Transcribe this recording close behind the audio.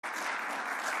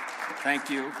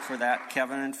Thank you for that,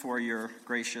 Kevin, and for your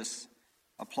gracious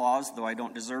applause, though I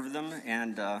don't deserve them.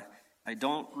 And I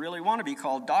don't really want to be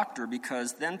called doctor,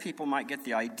 because then people might get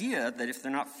the idea that if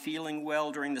they're not feeling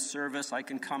well during the service, I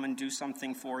can come and do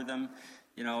something for them,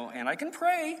 and I can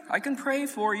pray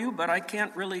for you, but I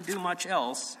can't really do much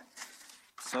else.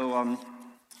 So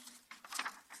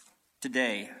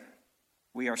today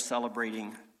we are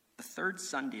celebrating the third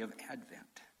Sunday of Advent.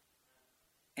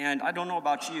 And I don't know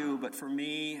about you, but for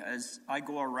me, as I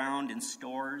go around in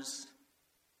stores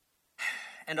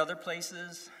and other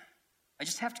places, I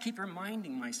just have to keep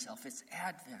reminding myself, it's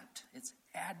Advent, it's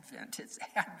Advent, it's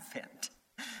Advent.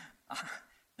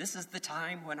 This is the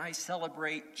time when I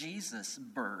celebrate Jesus'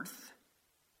 birth,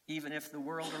 even if the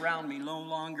world around me no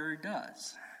longer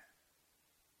does.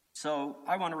 So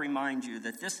I want to remind you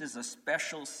that this is a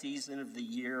special season of the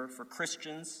year for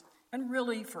Christians, and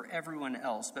really for everyone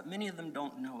else, but many of them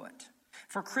don't know it.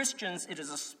 For Christians, it is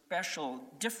a special,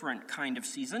 different kind of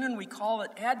season, and we call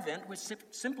it Advent, which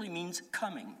simply means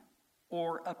coming,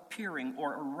 or appearing,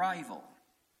 or arrival.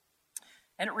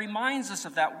 And it reminds us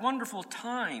of that wonderful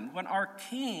time when our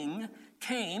King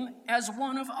came as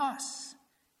one of us,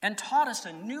 and taught us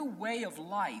a new way of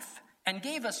life, and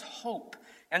gave us hope,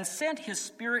 and sent his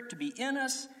Spirit to be in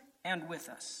us and with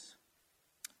us.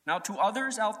 Now, to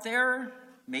others out there,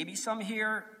 maybe some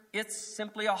here, it's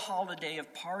simply a holiday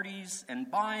of parties and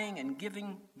buying and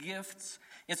giving gifts.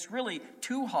 It's really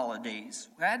two holidays,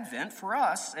 Advent for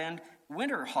us and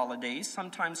winter holidays,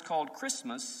 sometimes called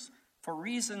Christmas, for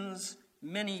reasons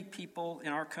many people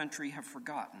in our country have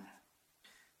forgotten.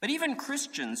 But even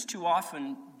Christians too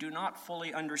often do not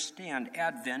fully understand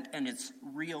Advent and its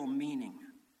real meaning.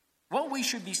 What we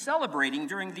should be celebrating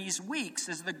during these weeks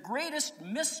is the greatest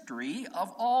mystery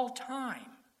of all time.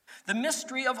 The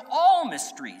mystery of all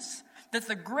mysteries, that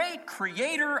the great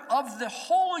creator of the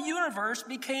whole universe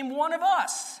became one of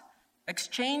us,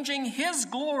 exchanging his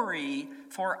glory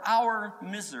for our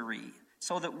misery,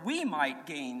 so that we might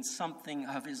gain something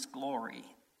of his glory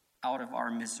out of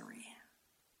our misery.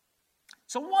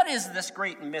 So what is this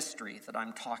great mystery that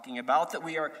I'm talking about, that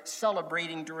we are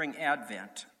celebrating during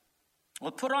Advent?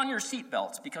 Well, put on your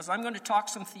seatbelts, because I'm going to talk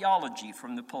some theology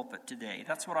from the pulpit today.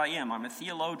 That's what I am. I'm a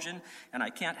theologian, and I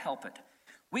can't help it.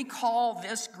 We call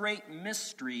this great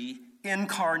mystery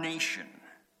incarnation.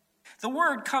 The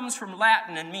word comes from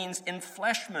Latin and means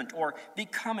enfleshment or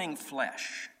becoming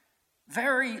flesh.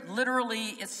 Very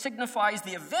literally, it signifies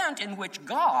the event in which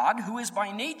God, who is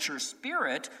by nature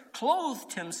spirit,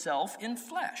 clothed himself in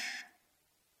flesh.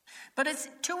 But it's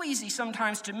too easy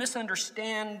sometimes to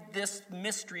misunderstand this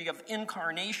mystery of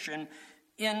incarnation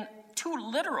in too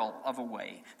literal of a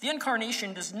way. The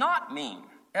incarnation does not mean,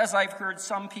 as I've heard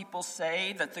some people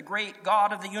say, that the great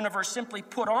God of the universe simply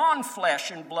put on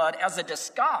flesh and blood as a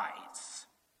disguise.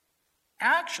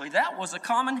 Actually, that was a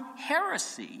common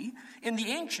heresy in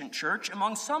the ancient church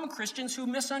among some Christians who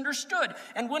misunderstood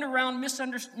and went around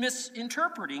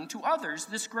misinterpreting to others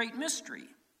this great mystery.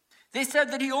 They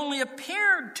said that he only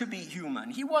appeared to be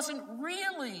human. He wasn't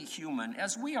really human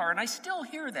as we are, and I still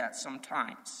hear that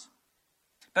sometimes.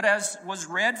 But as was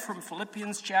read from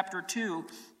Philippians chapter 2,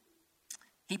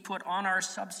 he put on our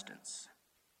substance.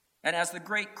 And as the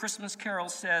great Christmas carol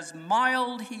says,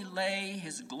 mild he lay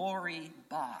his glory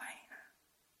by.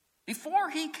 Before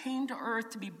he came to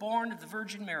earth to be born of the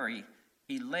Virgin Mary,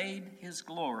 he laid his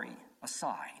glory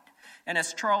aside. And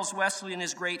as Charles Wesley in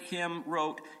his great hymn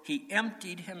wrote, he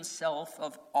emptied himself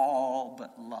of all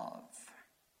but love.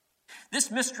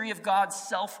 This mystery of God's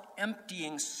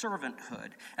self-emptying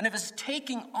servanthood and of his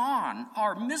taking on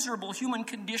our miserable human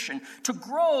condition to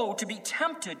grow, to be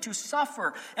tempted, to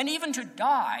suffer, and even to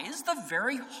die is the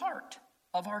very heart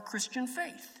of our Christian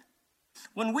faith.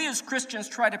 When we as Christians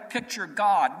try to picture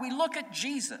God, we look at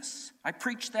Jesus. I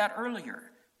preached that earlier.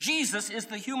 Jesus is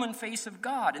the human face of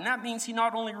God, and that means he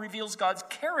not only reveals God's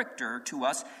character to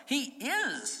us, he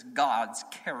is God's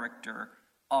character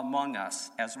among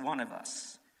us as one of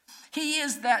us. He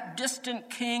is that distant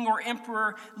king or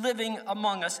emperor living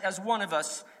among us as one of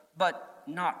us, but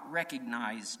not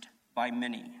recognized by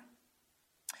many.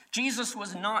 Jesus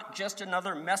was not just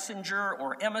another messenger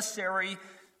or emissary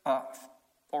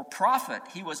or prophet.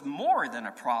 He was more than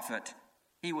a prophet.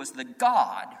 He was the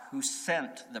God who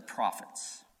sent the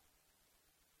prophets.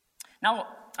 Now,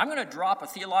 I'm going to drop a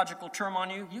theological term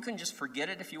on you. You can just forget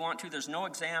it if you want to. There's no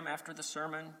exam after the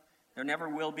sermon. There never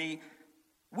will be.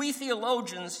 We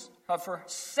theologians have for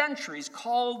centuries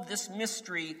called this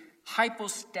mystery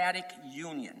hypostatic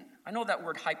union. I know that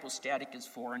word hypostatic is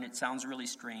foreign. It sounds really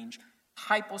strange.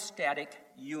 Hypostatic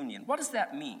union. What does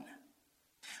that mean?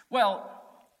 Well,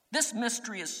 This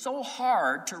mystery is so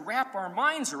hard to wrap our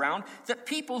minds around that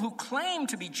people who claim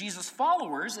to be Jesus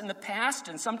followers in the past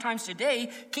and sometimes today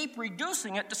keep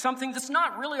reducing it to something that's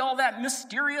not really all that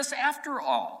mysterious after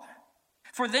all.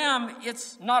 For them,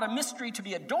 it's not a mystery to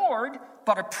be adored,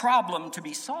 but a problem to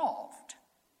be solved.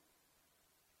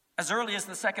 As early as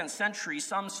the 2nd century,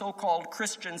 some so-called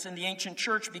Christians in the ancient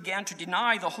church began to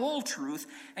deny the whole truth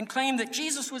and claim that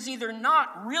Jesus was either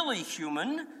not really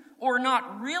human or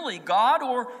not really God,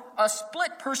 or a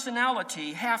split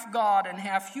personality, half God and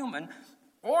half human,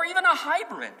 or even a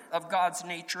hybrid of God's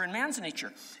nature and man's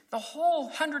nature. The whole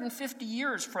 150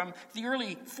 years from the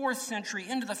early 4th century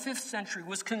into the 5th century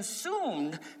was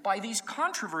consumed by these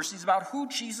controversies about who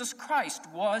Jesus Christ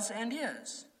was and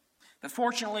is. But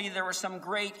fortunately, there were some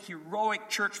great heroic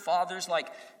church fathers like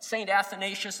St.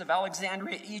 Athanasius of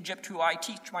Alexandria, Egypt, who I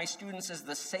teach my students as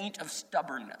the saint of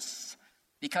stubbornness.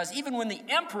 Because even when the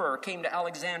emperor came to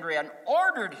Alexandria and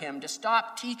ordered him to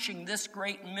stop teaching this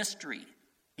great mystery,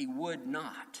 he would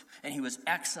not. And he was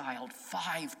exiled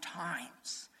 5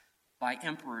 times by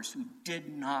emperors who did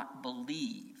not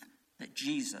believe that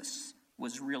Jesus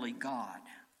was really God.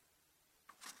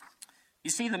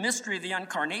 You see, the mystery of the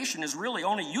incarnation is really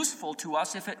only useful to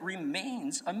us if it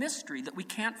remains a mystery that we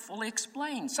can't fully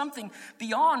explain, something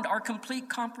beyond our complete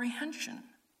comprehension.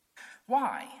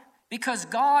 Why? Because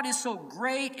God is so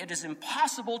great, it is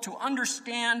impossible to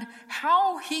understand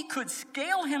how he could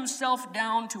scale himself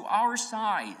down to our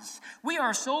size. We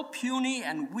are so puny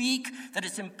and weak that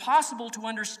it's impossible to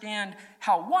understand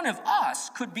how one of us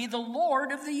could be the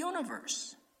Lord of the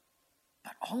universe.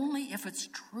 But only if it's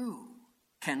true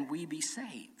can we be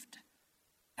saved.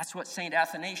 That's what St.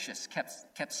 Athanasius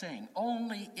kept saying.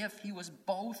 Only if he was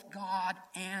both God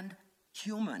and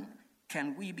human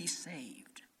can we be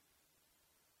saved.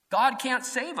 God can't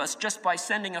save us just by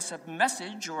sending us a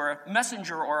message or a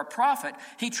messenger or a prophet.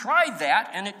 He tried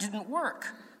that and it didn't work.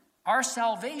 Our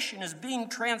salvation is being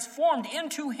transformed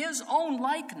into his own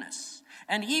likeness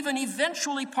and even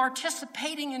eventually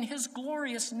participating in his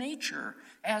glorious nature,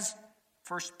 as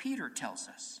 1 Peter tells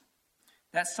us.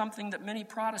 That's something that many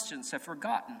Protestants have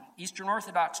forgotten. Eastern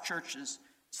Orthodox churches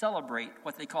celebrate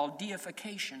what they call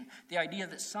deification, the idea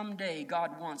that someday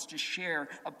God wants to share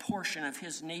a portion of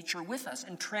his nature with us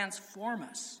and transform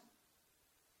us.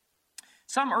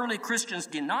 Some early Christians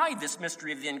denied this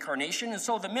mystery of the incarnation, and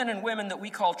so the men and women that we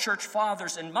call church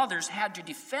fathers and mothers had to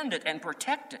defend it and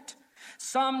protect it.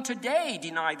 Some today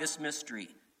deny this mystery,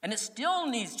 and it still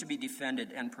needs to be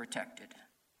defended and protected.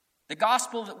 The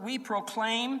gospel that we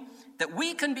proclaim, that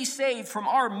we can be saved from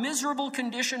our miserable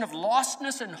condition of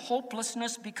lostness and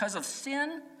hopelessness because of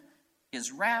sin,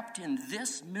 is wrapped in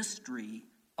this mystery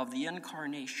of the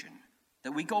incarnation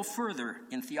that we go further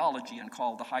in theology and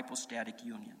call the hypostatic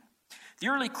union. The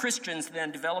early Christians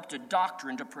then developed a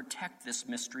doctrine to protect this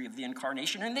mystery of the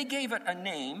incarnation, and they gave it a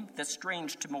name that's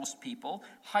strange to most people,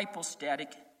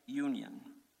 hypostatic union.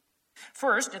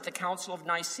 First, at the Council of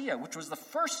Nicaea, which was the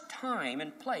first time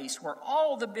and place where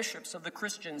all the bishops of the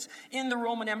Christians in the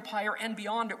Roman Empire and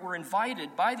beyond it were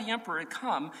invited by the emperor to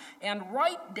come and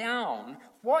write down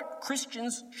what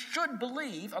Christians should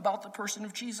believe about the person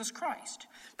of Jesus Christ.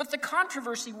 But the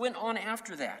controversy went on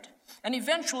after that. And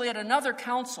eventually at another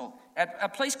council, at a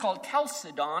place called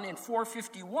Chalcedon in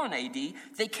 451 AD,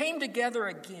 they came together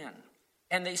again.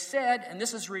 And they said, and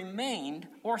this has remained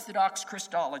Orthodox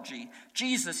Christology,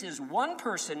 Jesus is one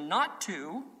person, not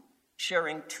two,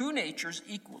 sharing two natures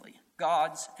equally,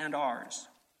 God's and ours.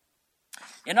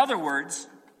 In other words,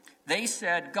 they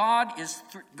said God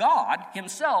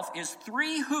himself is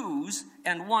 3 whos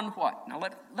and 1 what. Now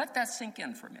let that sink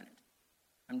in for a minute.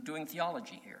 I'm doing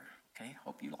theology here, okay?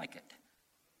 Hope you like it.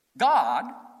 God,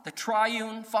 the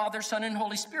triune Father, Son, and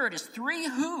Holy Spirit, is 3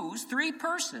 whos, 3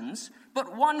 persons,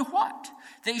 but 1 what?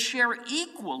 They share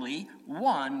equally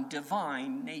one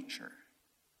divine nature.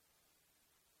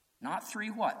 Not 3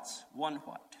 whats, 1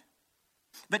 what.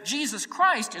 But Jesus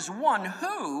Christ is 1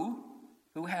 who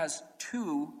has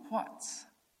 2 whats,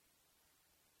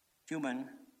 human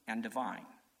and divine.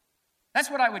 That's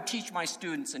what I would teach my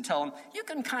students and tell them, you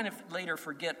can kind of later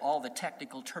forget all the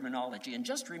technical terminology and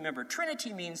just remember,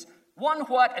 Trinity means 1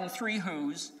 what and 3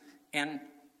 whos, and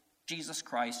Jesus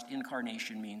Christ,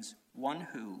 incarnation, means 1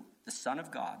 who, the Son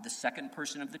of God, the second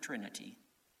person of the Trinity,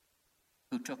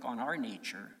 who took on our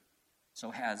nature,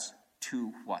 so has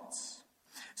 2 whats.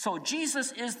 So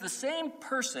Jesus is the same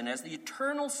person as the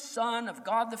eternal Son of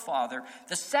God the Father,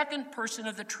 the second person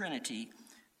of the Trinity,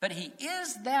 but he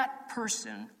is that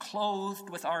person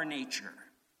clothed with our nature,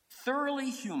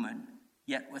 thoroughly human,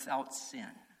 yet without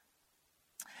sin.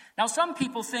 Now, some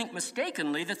people think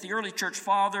mistakenly that the early church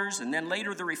fathers and then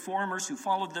later the reformers who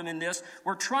followed them in this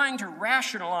were trying to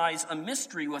rationalize a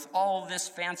mystery with all this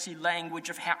fancy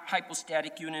language of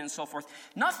hypostatic union and so forth.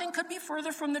 Nothing could be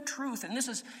further from the truth, and this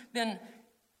has been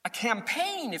a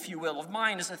campaign, if you will, of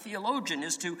mine as a theologian,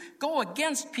 is to go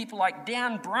against people like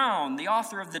Dan Brown, the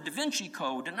author of the Da Vinci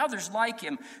Code, and others like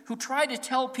him, who try to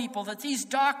tell people that these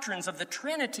doctrines of the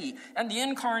Trinity and the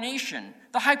Incarnation,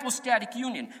 the hypostatic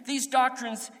union, these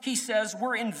doctrines, he says,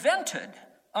 were invented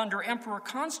under Emperor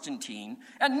Constantine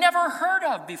and never heard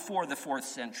of before the 4th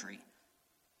century.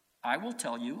 I will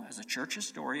tell you, as a church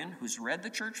historian who's read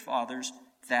the church fathers,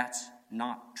 that's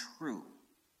not true.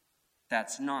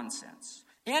 That's nonsense.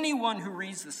 Anyone who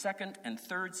reads the 2nd and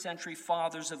 3rd century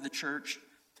fathers of the church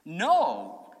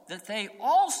know that they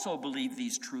also believe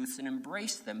these truths and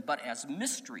embrace them, but as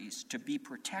mysteries to be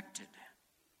protected.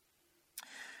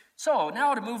 So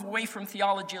now to move away from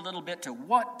theology a little bit to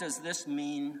what does this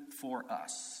mean for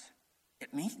us?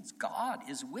 It means God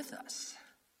is with us.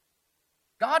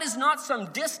 God is not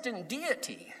some distant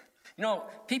deity. You know,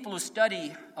 people who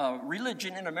study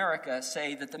religion in America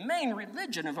say that the main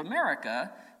religion of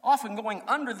America, often going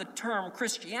under the term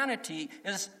Christianity,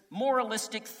 is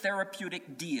moralistic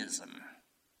therapeutic deism.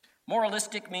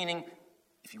 Moralistic meaning,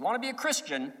 if you want to be a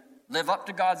Christian, live up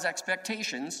to God's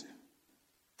expectations.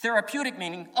 Therapeutic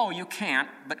meaning, oh, you can't,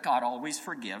 but God always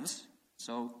forgives,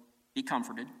 so be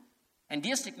comforted. And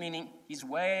deistic meaning, he's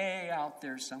way out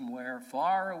there somewhere,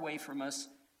 far away from us,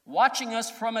 watching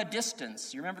us from a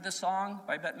distance. You remember the song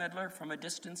by Bette Midler, From a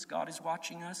Distance, God is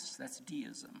Watching Us? That's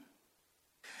deism.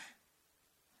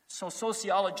 So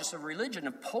sociologists of religion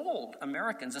have polled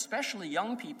Americans, especially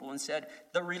young people, and said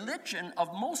the religion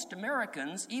of most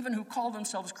Americans, even who call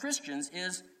themselves Christians,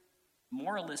 is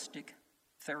moralistic,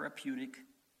 therapeutic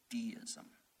deism.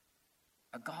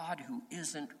 A God who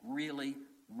isn't really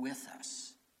with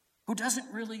us, who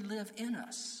doesn't really live in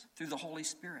us through the Holy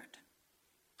Spirit.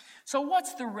 So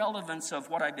what's the relevance of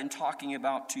what I've been talking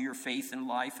about to your faith and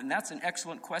life? And that's an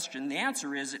excellent question. The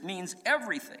answer is it means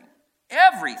everything.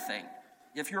 Everything.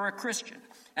 If you're a Christian.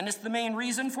 And it's the main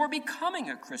reason for becoming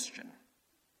a Christian.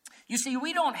 You see,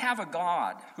 we don't have a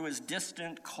God who is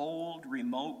distant, cold,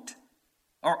 remote,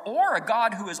 or a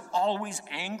God who is always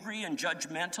angry and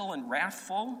judgmental and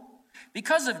wrathful.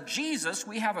 Because of Jesus,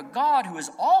 we have a God who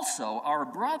is also our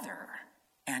brother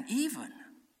and even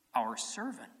our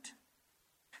servant.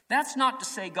 That's not to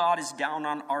say God is down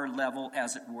on our level,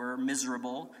 as it were,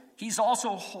 miserable. He's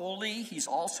also holy. He's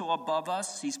also above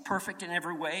us. He's perfect in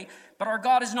every way. But our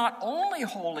God is not only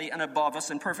holy and above us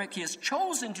and perfect, he has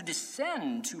chosen to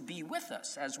descend to be with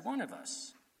us as one of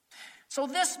us. So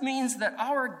this means that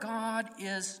our God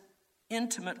is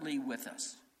intimately with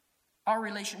us. Our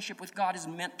relationship with God is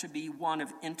meant to be one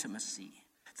of intimacy.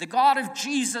 The God of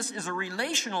Jesus is a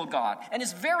relational God, and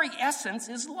his very essence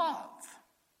is love.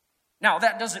 Now,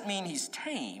 that doesn't mean he's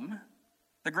tame.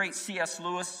 The great C.S.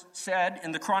 Lewis said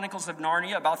in the Chronicles of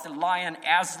Narnia about the lion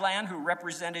Aslan who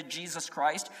represented Jesus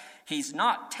Christ, he's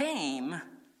not tame,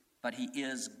 but he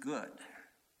is good.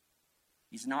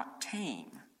 He's not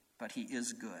tame, but he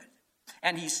is good.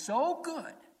 And he's so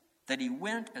good that he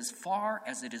went as far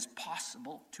as it is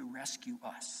possible to rescue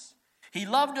us. He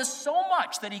loved us so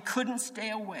much that he couldn't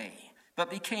stay away, but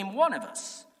became one of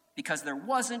us, because there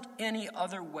wasn't any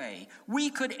other way we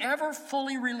could ever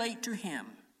fully relate to him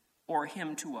or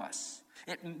him to us.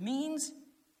 It means,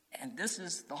 and this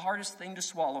is the hardest thing to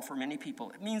swallow for many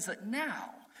people, it means that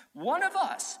now one of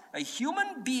us, a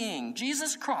human being,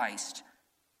 Jesus Christ,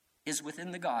 is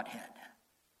within the Godhead.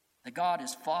 The God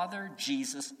is Father,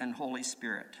 Jesus, and Holy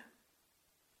Spirit.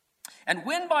 And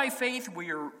when by faith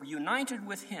we are united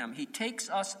with him, he takes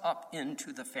us up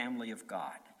into the family of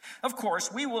God. Of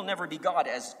course, we will never be God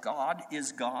as God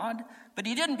is God, but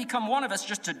he didn't become one of us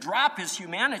just to drop his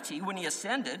humanity when he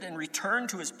ascended and returned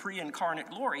to his pre-incarnate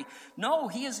glory. No,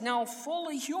 he is now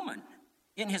fully human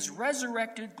in his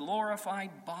resurrected,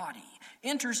 glorified body,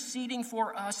 interceding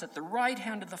for us at the right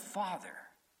hand of the Father,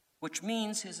 which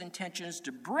means his intention is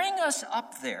to bring us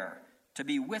up there to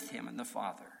be with him and the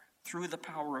Father through the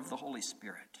power of the Holy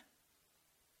Spirit.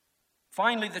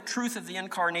 Finally, the truth of the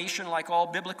incarnation, like all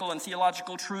biblical and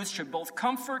theological truths, should both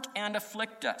comfort and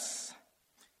afflict us.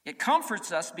 It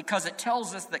comforts us because it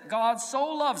tells us that God so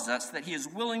loves us that he is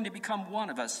willing to become one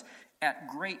of us at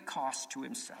great cost to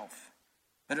himself.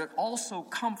 But it also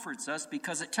comforts us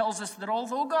because it tells us that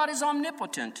although God is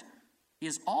omnipotent, he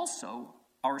is also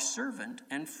our servant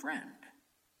and friend.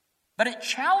 But it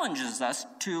challenges us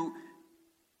to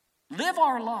live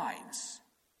our lives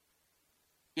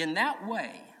in that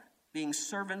way, being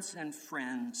servants and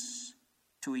friends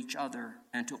to each other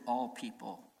and to all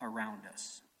people around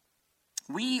us.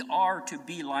 We are to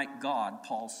be like God,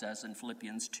 Paul says in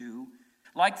Philippians 2,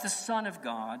 like the Son of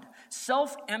God,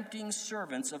 self-emptying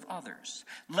servants of others,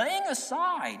 laying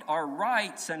aside our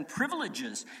rights and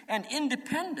privileges and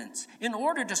independence in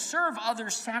order to serve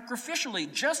others sacrificially,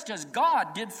 just as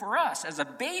God did for us as a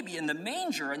baby in the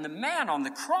manger and the man on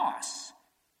the cross.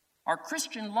 Our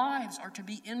Christian lives are to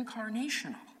be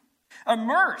incarnational,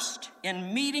 immersed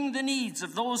in meeting the needs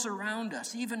of those around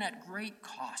us, even at great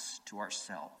cost to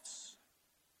ourselves.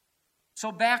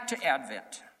 So back to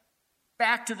Advent.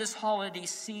 Back to this holiday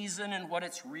season and what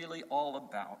it's really all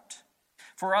about.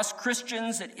 For us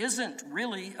Christians, it isn't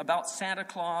really about Santa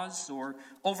Claus or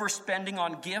overspending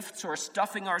on gifts or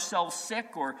stuffing ourselves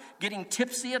sick or getting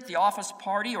tipsy at the office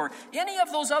party or any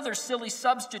of those other silly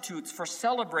substitutes for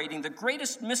celebrating the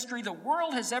greatest mystery the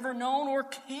world has ever known or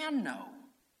can know.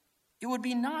 It would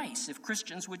be nice if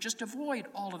Christians would just avoid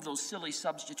all of those silly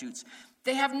substitutes.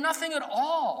 They have nothing at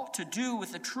all to do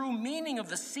with the true meaning of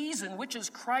the season, which is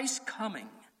Christ's coming,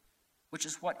 which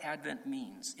is what Advent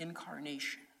means,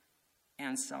 incarnation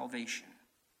and salvation.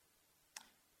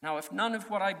 Now, if none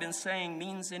of what I've been saying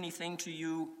means anything to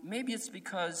you, maybe it's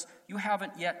because you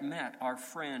haven't yet met our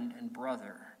friend and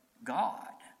brother,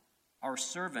 God, our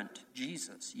servant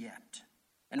Jesus, yet.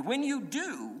 And when you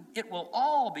do, it will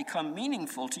all become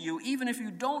meaningful to you, even if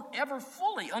you don't ever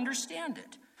fully understand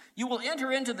it. You will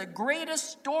enter into the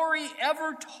greatest story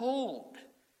ever told,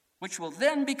 which will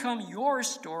then become your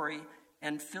story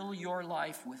and fill your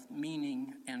life with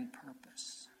meaning and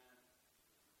purpose.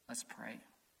 Let's pray.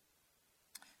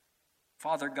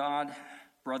 Father God,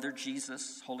 Brother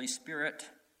Jesus, Holy Spirit,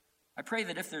 I pray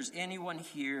that if there's anyone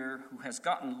here who has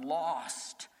gotten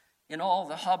lost in all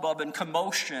the hubbub and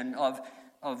commotion of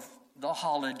the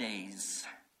holidays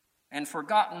and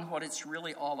forgotten what it's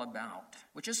really all about,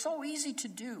 which is so easy to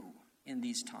do in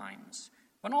these times,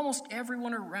 when almost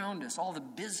everyone around us, all the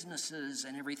businesses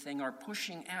and everything are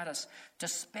pushing at us to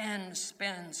spend,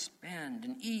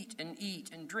 and eat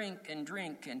and drink,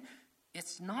 and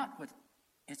it's not what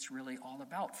it's really all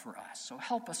about for us. So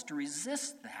help us to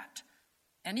resist that.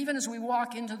 And even as we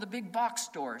walk into the big box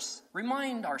stores,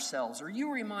 remind ourselves, or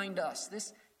you remind us,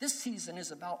 this season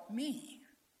is about me.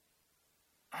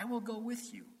 I will go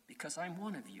with you because I'm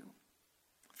one of you.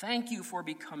 Thank you for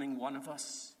becoming one of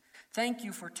us. Thank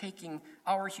you for taking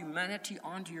our humanity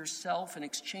onto yourself and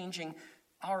exchanging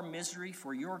our misery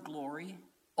for your glory,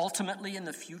 ultimately in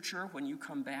the future when you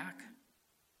come back.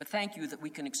 But thank you that we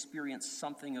can experience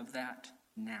something of that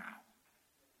now.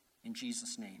 In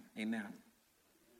Jesus' name, amen.